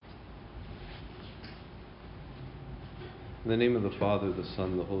In the name of the Father, the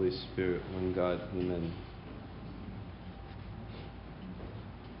Son, the Holy Spirit, one God, Amen.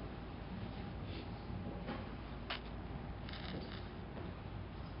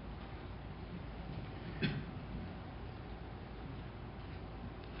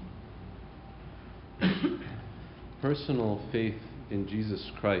 Personal faith in Jesus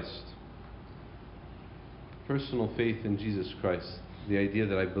Christ. Personal faith in Jesus Christ. The idea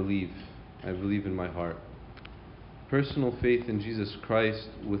that I believe in my heart. Personal faith in Jesus Christ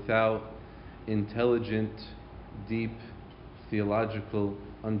without intelligent, deep, theological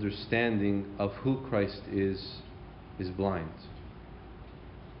understanding of who Christ is blind.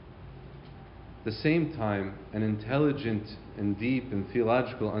 At the same time, an intelligent and deep and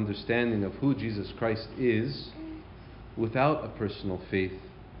theological understanding of who Jesus Christ is, without a personal faith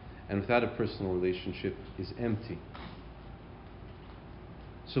and without a personal relationship, is empty.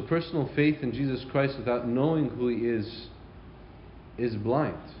 So personal faith in Jesus Christ without knowing who He is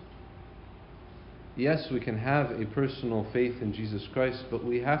blind. Yes, we can have a personal faith in Jesus Christ, but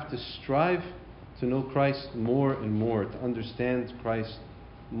we have to strive to know Christ more and more, to understand Christ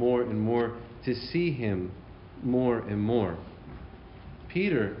more and more, to see Him more and more.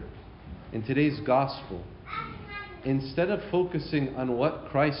 Peter, in today's Gospel, instead of focusing on what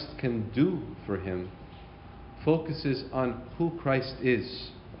Christ can do for him, focuses on who Christ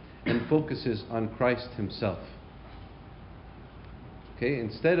is and focuses on Christ Himself. Okay,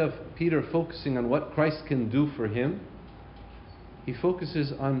 instead of Peter focusing on what Christ can do for him, he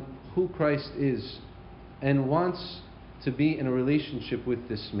focuses on who Christ is and wants to be in a relationship with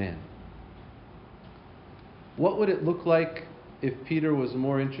this man. What would it look like if Peter was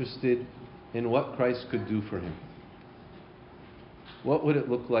more interested in what Christ could do for him? What would it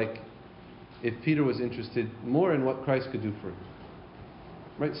look like if Peter was interested more in what Christ could do for him?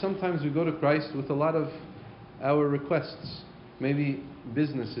 Right? Sometimes we go to Christ with a lot of our requests. Maybe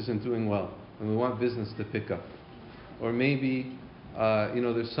business isn't doing well and we want business to pick up. Or maybe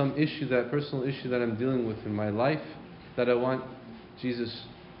there's some personal issue that I'm dealing with in my life that I want Jesus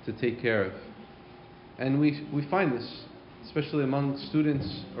to take care of. And we find this, especially among students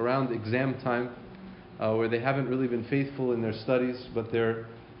around exam time, where they haven't really been faithful in their studies, but they're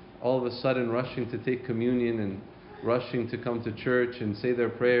all of a sudden rushing to take communion and rushing to come to church and say their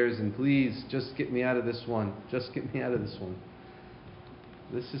prayers and please just get me out of this one. Just get me out of this one.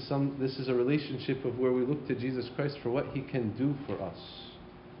 This is a relationship of where we look to Jesus Christ for what He can do for us.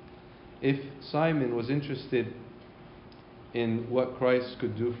 If Simon was interested in what Christ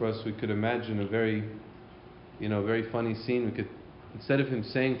could do for us, we could imagine a very funny scene. We could, instead of him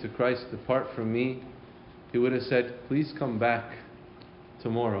saying to Christ, "Depart from me," he would have said, "Please come back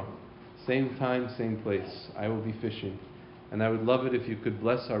tomorrow. Same time, same place. I will be fishing. And I would love it if you could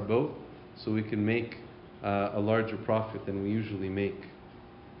bless our boat so we can make a larger profit than we usually make."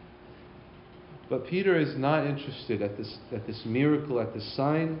 But Peter is not interested at this miracle, at this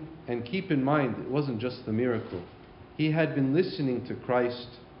sign. And keep in mind, it wasn't just the miracle. He had been listening to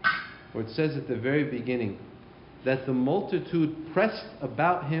Christ, where it says at the very beginning that the multitude pressed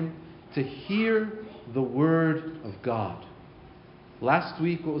about Him to hear the Word of God. Last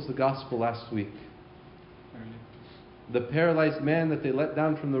week, what was the gospel last week? The paralyzed man that they let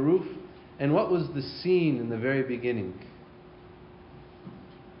down from the roof. And what was the scene in the very beginning?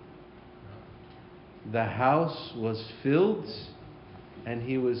 The house was filled and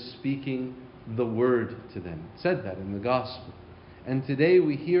He was speaking the Word to them. It said that in the gospel. And today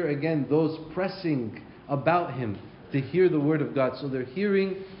we hear again those pressing about Him to hear the Word of God. So they're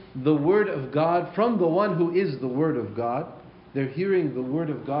hearing the Word of God from the one who is the Word of God. They're hearing the Word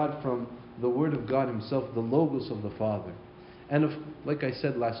of God from the Word of God Himself, the Logos of the Father. And like I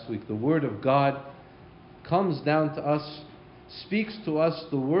said last week, the Word of God comes down to us, speaks to us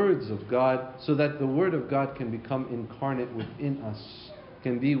the words of God, so that the Word of God can become incarnate within us,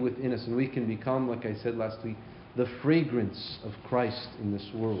 can be within us, and we can become, like I said last week, the fragrance of Christ in this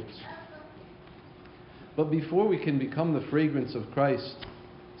world. But before we can become the fragrance of Christ,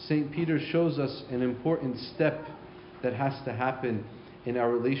 St. Peter shows us an important step that has to happen in our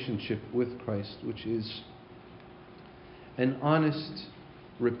relationship with Christ, which is an honest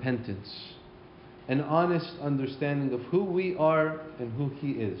repentance, an honest understanding of who we are and who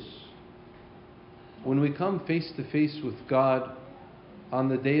He is. When we come face to face with God on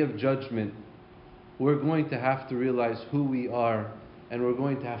the day of judgment, we're going to have to realize who we are, and we're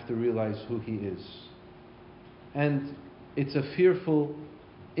going to have to realize who He is. And it's a fearful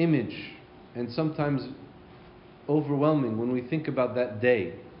image, and sometimes overwhelming when we think about that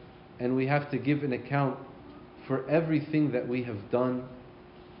day, and we have to give an account for everything that we have done,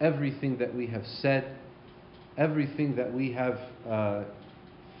 everything that we have said, everything that we have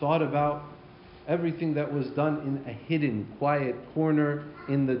thought about, everything that was done in a hidden, quiet corner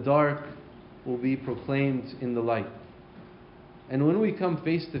in the dark will be proclaimed in the light. And when we come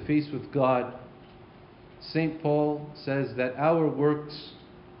face to face with God, St. Paul says that our works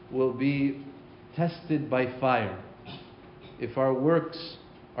will be tested by fire. If our works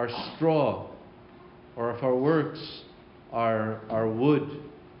are straw, or if our works are wood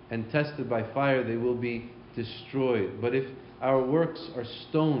and tested by fire, they will be destroyed. But if our works are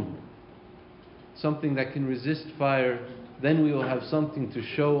stone, something that can resist fire, then we will have something to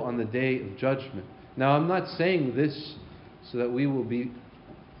show on the day of judgment. Now, I'm not saying this so that we will be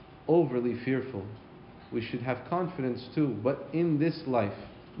overly fearful. We should have confidence too. But in this life,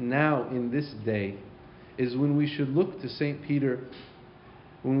 now in this day, is when we should look to St. Peter,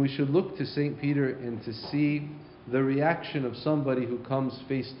 when we should look to St. Peter and to see the reaction of somebody who comes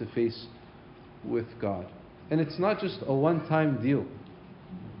face to face with God. And it's not just a one-time deal.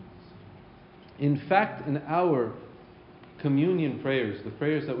 In fact, in our communion prayers, the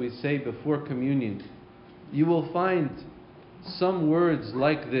prayers that we say before communion, you will find some words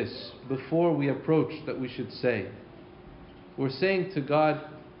like this before we approach that we should say. We're saying to God,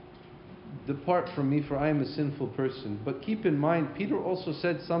 "Depart from me, for I am a sinful person." But keep in mind, Peter also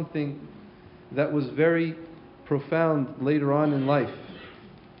said something that was very profound later on in life.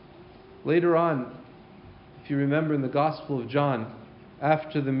 Later on, if you remember in the Gospel of John,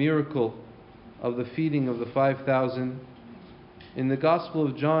 after the miracle of the feeding of the 5,000, in the Gospel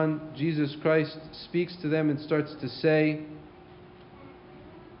of John, Jesus Christ speaks to them and starts to say,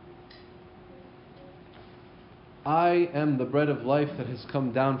 "I am the bread of life that has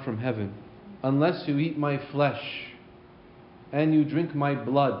come down from heaven. Unless you eat my flesh and you drink my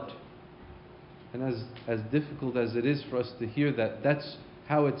blood." And as difficult as it is for us to hear that, that's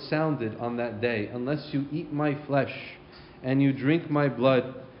how it sounded on that day. "Unless you eat my flesh and you drink my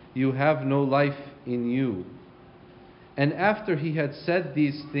blood, you have no life in you." And after he had said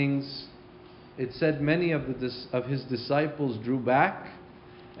these things, it said many of his disciples drew back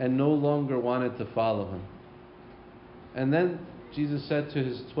and no longer wanted to follow him. And then Jesus said to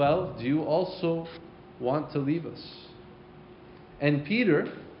his 12, "Do you also want to leave us?" And Peter,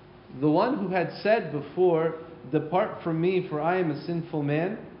 the one who had said before, "Depart from me, for I am a sinful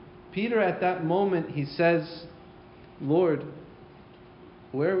man," Peter at that moment, he says, "Lord,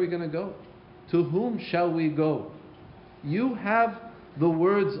 where are we going to go? To whom shall we go? You have the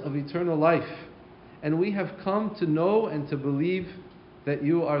words of eternal life, and we have come to know and to believe that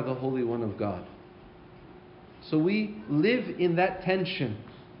you are the Holy One of God." So we live in that tension.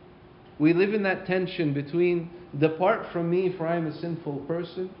 We live in that tension between "Depart from me, for I am a sinful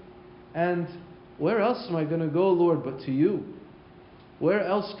person," and "Where else am I going to go, Lord, but to you? Where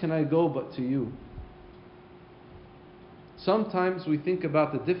else can I go but to you?" Sometimes we think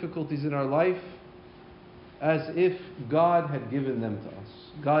about the difficulties in our life as if God had given them to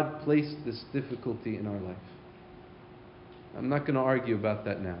us. God placed this difficulty in our life. I'm not going to argue about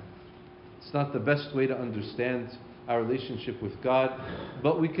that now. It's not the best way to understand our relationship with God,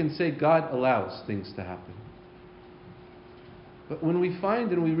 but we can say God allows things to happen. But when we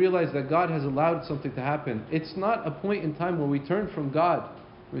find and we realize that God has allowed something to happen, it's not a point in time where we turn from God.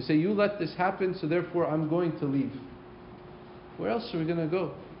 We say, "You let this happen, so therefore I'm going to leave." Where else are we going to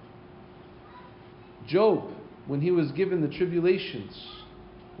go? Job, when he was given the tribulations,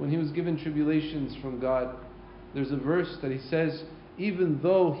 when he was given tribulations from God, there's a verse that he says, "Even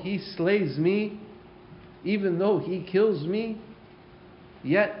though he slays me, even though he kills me,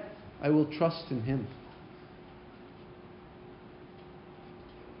 yet I will trust in him."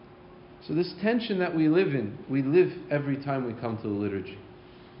 So this tension that we live in, we live every time we come to the liturgy.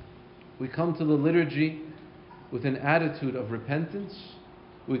 We come to the liturgy with an attitude of repentance.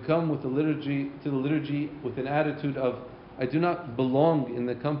 We come with to the liturgy with an attitude of, "I do not belong in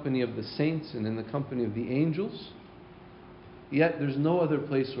the company of the saints and in the company of the angels." Yet there's no other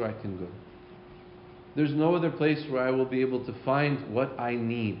place where I can go. There's no other place where I will be able to find what I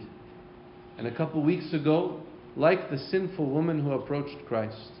need. And a couple weeks ago, like the sinful woman who approached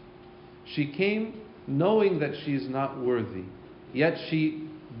Christ, she came knowing that she is not worthy, yet she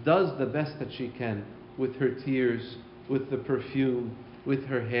does the best that she can with her tears, with the perfume, with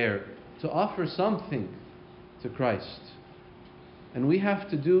her hair, to offer something to Christ. And we have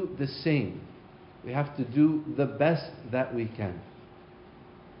to do the same. We have to do the best that we can.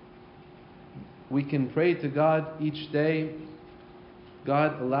 We can pray to God each day,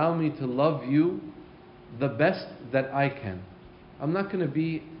 "God, allow me to love you the best that I can." I'm not going to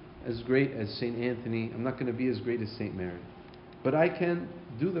be as great as St. Anthony. I'm not going to be as great as St. Mary. But I can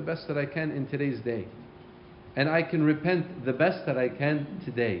do the best that I can in today's day. And I can repent the best that I can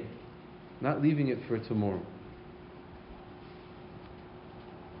today, not leaving it for tomorrow.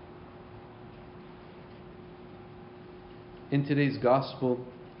 In today's gospel,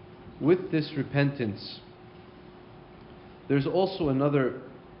 with this repentance, there's also another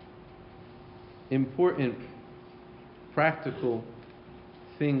important practical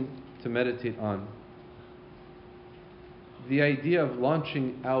thing to meditate on. The idea of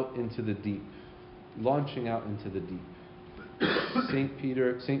launching out into the deep. Launching out into the deep. Saint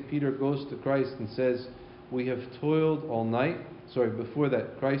Peter goes to Christ and says, we have toiled all night. Before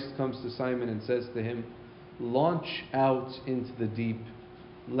that, Christ comes to Simon and says to him, launch out into the deep,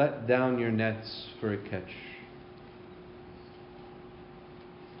 let down your nets for a catch.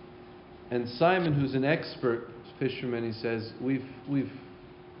 And Simon, who's an expert fisherman, he says, we've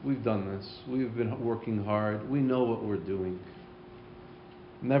done this. We've been working hard. We know what we're doing.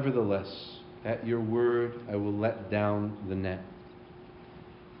 Nevertheless, at your word, I will let down the net.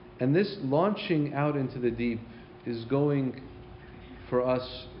 And this launching out into the deep is going, for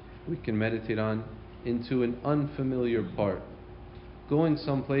us, we can meditate on, into an unfamiliar part. Going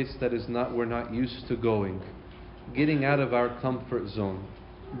someplace that we're not used to going. Getting out of our comfort zone.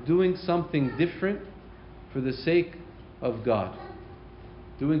 Doing something different for the sake of God.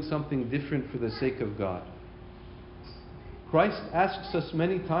 Doing something different for the sake of God. Christ asks us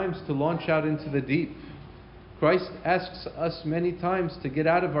many times to launch out into the deep. Christ asks us many times to get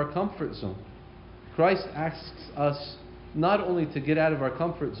out of our comfort zone. Christ asks us not only to get out of our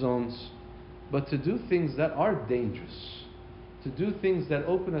comfort zones, but to do things that are dangerous. To do things that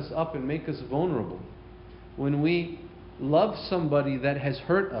open us up and make us vulnerable. When we love somebody that has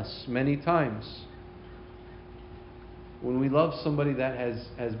hurt us many times, when we love somebody that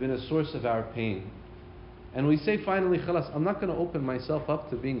has been a source of our pain, and we say finally, khalas, I'm not going to open myself up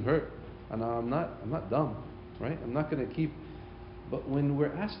to being hurt, and I'm not dumb, right? I'm not going to keep. But when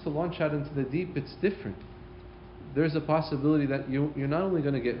we're asked to launch out into the deep, it's different. There's a possibility that you're not only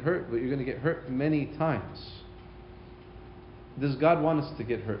going to get hurt, but you're going to get hurt many times. Does God want us to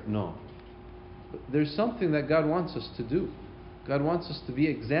get hurt? No. But there's something that God wants us to do. God wants us to be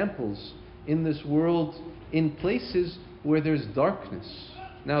examples in this world, in places where there's darkness.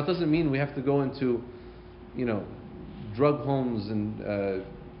 Now, it doesn't mean we have to go into, drug homes and,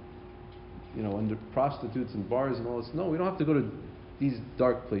 under prostitutes and bars and all this. No, we don't have to go to these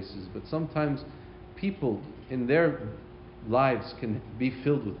dark places. But sometimes people in their lives can be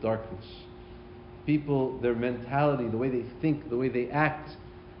filled with darkness. People, their mentality, the way they think, the way they act,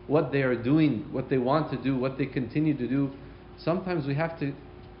 what they are doing, what they want to do, what they continue to do. Sometimes we have to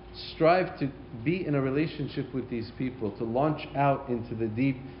strive to be in a relationship with these people, to launch out into the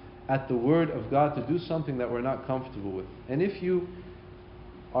deep at the word of God, to do something that we're not comfortable with. And if you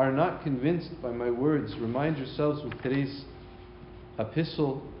are not convinced by my words, remind yourselves with today's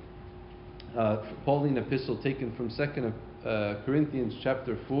epistle, Pauline epistle taken from 2 Corinthians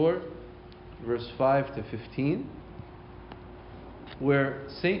chapter 4, verse 5 to 15, where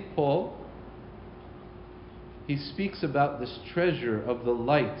St. Paul, he speaks about this treasure of the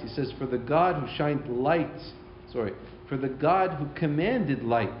light. He says, for the God who commanded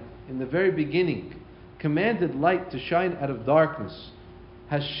light in the very beginning, commanded light to shine out of darkness,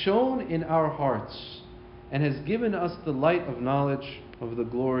 has shone in our hearts and has given us the light of knowledge of the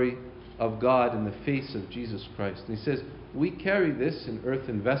glory of God in the face of Jesus Christ. And he says, we carry this in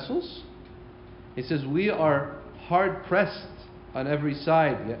earthen vessels. He says, we are hard pressed on every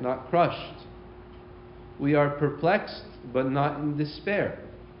side, yet not crushed. We are perplexed, but not in despair.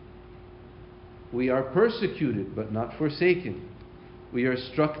 We are persecuted, but not forsaken. We are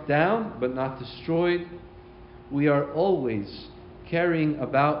struck down, but not destroyed. We are always carrying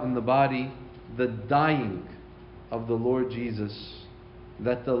about in the body the dying of the Lord Jesus,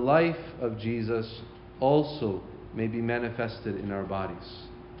 that the life of Jesus also may be manifested in our bodies.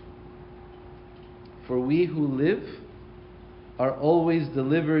 For we who live are always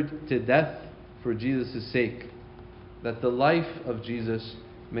delivered to death for Jesus' sake, that the life of Jesus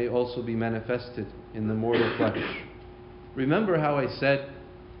may also be manifested in the mortal flesh. Remember how I said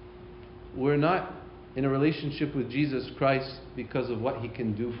we're not in a relationship with Jesus Christ because of what He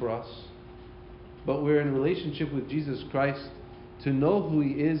can do for us, but we're in a relationship with Jesus Christ to know who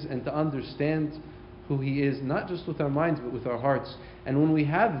He is and to understand who He is, not just with our minds but with our hearts. And when we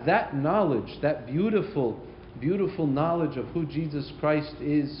have that knowledge, that beautiful, beautiful knowledge of who Jesus Christ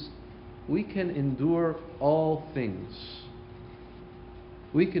is, we can endure all things.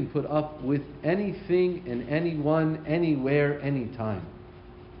 We can put up with anything and anyone, anywhere, anytime.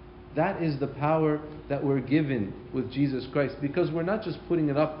 That is the power that we're given with Jesus Christ, because we're not just putting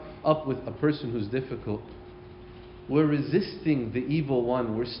it up with a person who's difficult, We're resisting the evil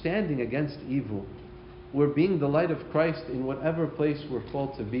one. We're standing against evil. We're being the light of Christ in whatever place we're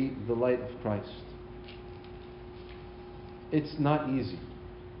called to be the light of Christ. It's not easy.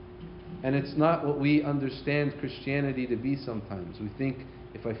 And it's not what we understand Christianity to be sometimes. We think,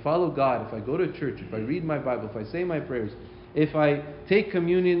 if I follow God, if I go to church, if I read my Bible, if I say my prayers, if I take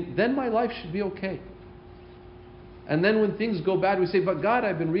communion, then my life should be okay. And then when things go bad, we say, but God,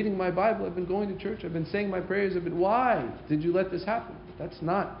 I've been reading my Bible, I've been going to church, I've been saying my prayers, why did you let this happen? That's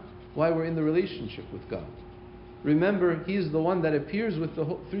not why we're in the relationship with God. Remember, He is the one that appears with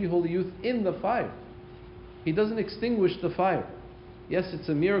the three holy youth in the fire. He doesn't extinguish the fire. Yes, it's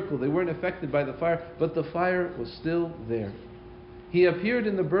a miracle. They weren't affected by the fire, but the fire was still there. He appeared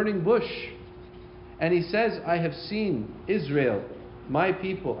in the burning bush, and He says, I have seen Israel, my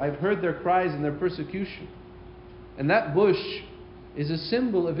people. I've heard their cries and their persecution. And that bush is a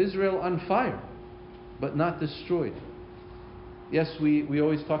symbol of Israel on fire, but not destroyed. Yes, we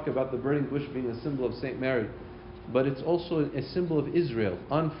always talk about the burning bush being a symbol of St. Mary, but it's also a symbol of Israel,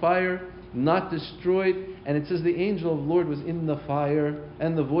 on fire, not destroyed. And it says the angel of the Lord was in the fire,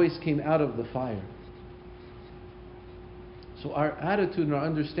 and the voice came out of the fire. So our attitude and our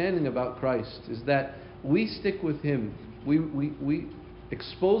understanding about Christ is that we stick with Him. We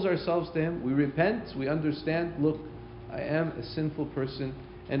expose ourselves to Him. We repent. We understand, look, I am a sinful person,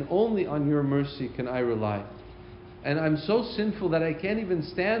 and only on Your mercy can I rely. And I'm so sinful that I can't even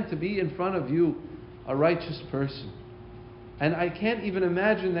stand to be in front of You, a righteous person. And I can't even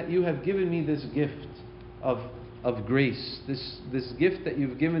imagine that You have given me this gift of grace, this gift that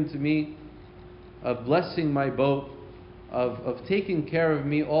You've given to me of blessing my boat, of taking care of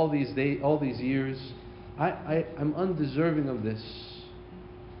me all these years. I'm undeserving of this.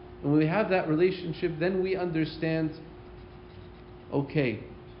 And when we have that relationship, then we understand, okay,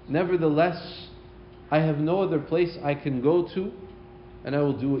 nevertheless, I have no other place I can go to, and I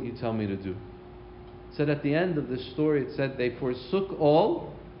will do what You tell me to do. It said at the end of this story, it said they forsook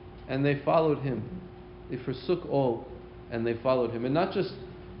all and they followed Him. They forsook all and they followed Him. And not just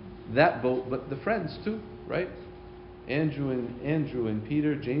that boat, but the friends too, right? Andrew and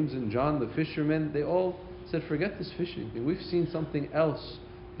Peter, James and John, the fishermen, they all said, forget this fishing. We've seen something else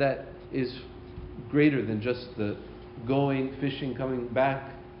that is greater than just the going, fishing, coming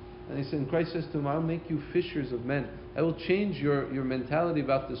back. And he said, and Christ says to him, I'll make you fishers of men. I will change your mentality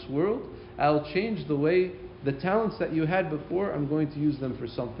about this world. I'll change the talents that you had before, I'm going to use them for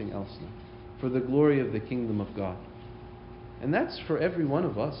something else now, for the glory of the kingdom of God. And that's for every one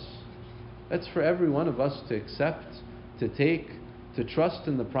of us. That's for every one of us to accept, to take, to trust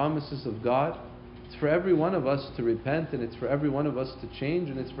in the promises of God. It's for every one of us to repent, and it's for every one of us to change,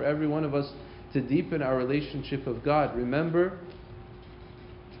 and it's for every one of us to deepen our relationship with God. Remember,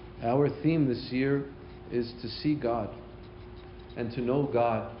 our theme this year is to see God, and to know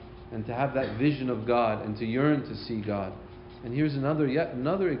God, and to have that vision of God, and to yearn to see God. And here's yet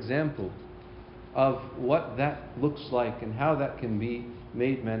another example of what that looks like and how that can be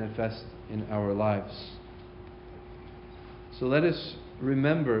made manifest in our lives. So let us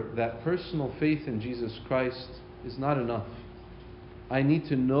remember that personal faith in Jesus Christ is not enough. I need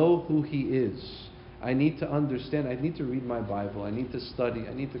to know who He is. I need to understand. I need to read my Bible. I need to study.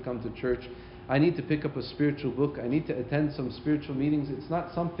 I need to come to church. I need to pick up a spiritual book. I need to attend some spiritual meetings. It's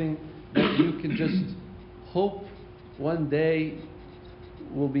not something that you can just hope one day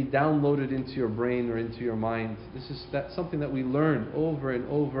will be downloaded into your brain or into your mind. That's something that we learn over and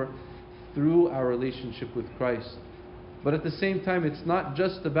over through our relationship with Christ. But at the same time, it's not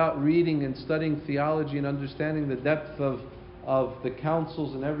just about reading and studying theology and understanding the depth of the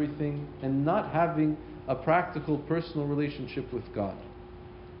counsels and everything, and not having a practical personal relationship with God.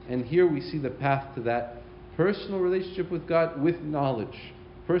 And here we see the path to that personal relationship with God with knowledge.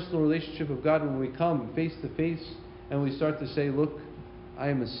 Personal relationship with God when we come face to face and we start to say, look, I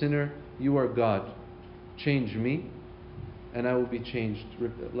am a sinner, You are God. Change me and I will be changed.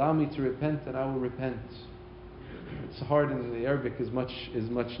 Allow me to repent and I will repent. It's hard in the Arabic is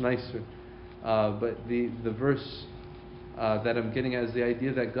much nicer. But the verse that I'm getting at is the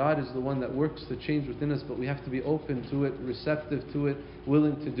idea that God is the one that works the change within us, but we have to be open to it, receptive to it,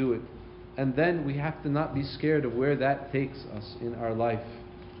 willing to do it. And then we have to not be scared of where that takes us in our life,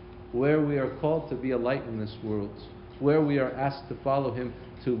 where we are called to be a light in this world, where we are asked to follow Him,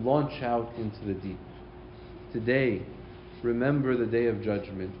 to launch out into the deep. Today, remember the day of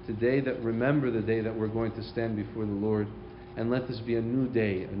judgment. Remember the day that we're going to stand before the Lord. And let this be a new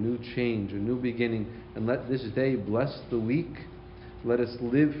day, a new change, a new beginning. And let this day bless the week. Let us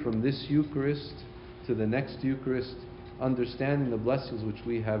live from this Eucharist to the next Eucharist, understanding the blessings which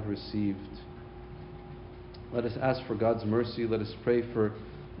we have received. Let us ask for God's mercy. Let us pray for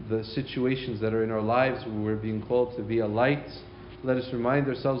the situations that are in our lives where we're being called to be a light. Let us remind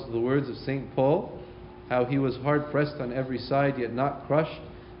ourselves of the words of St. Paul, how he was hard pressed on every side, yet not crushed,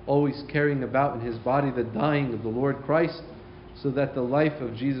 always carrying about in his body the dying of the Lord Christ, so that the life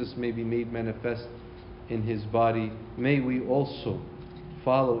of Jesus may be made manifest in his body. May we also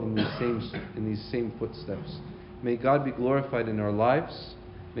follow in these same footsteps. May God be glorified in our lives.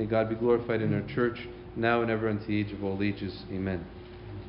 May God be glorified in our church, now and ever unto the age of all ages. Amen.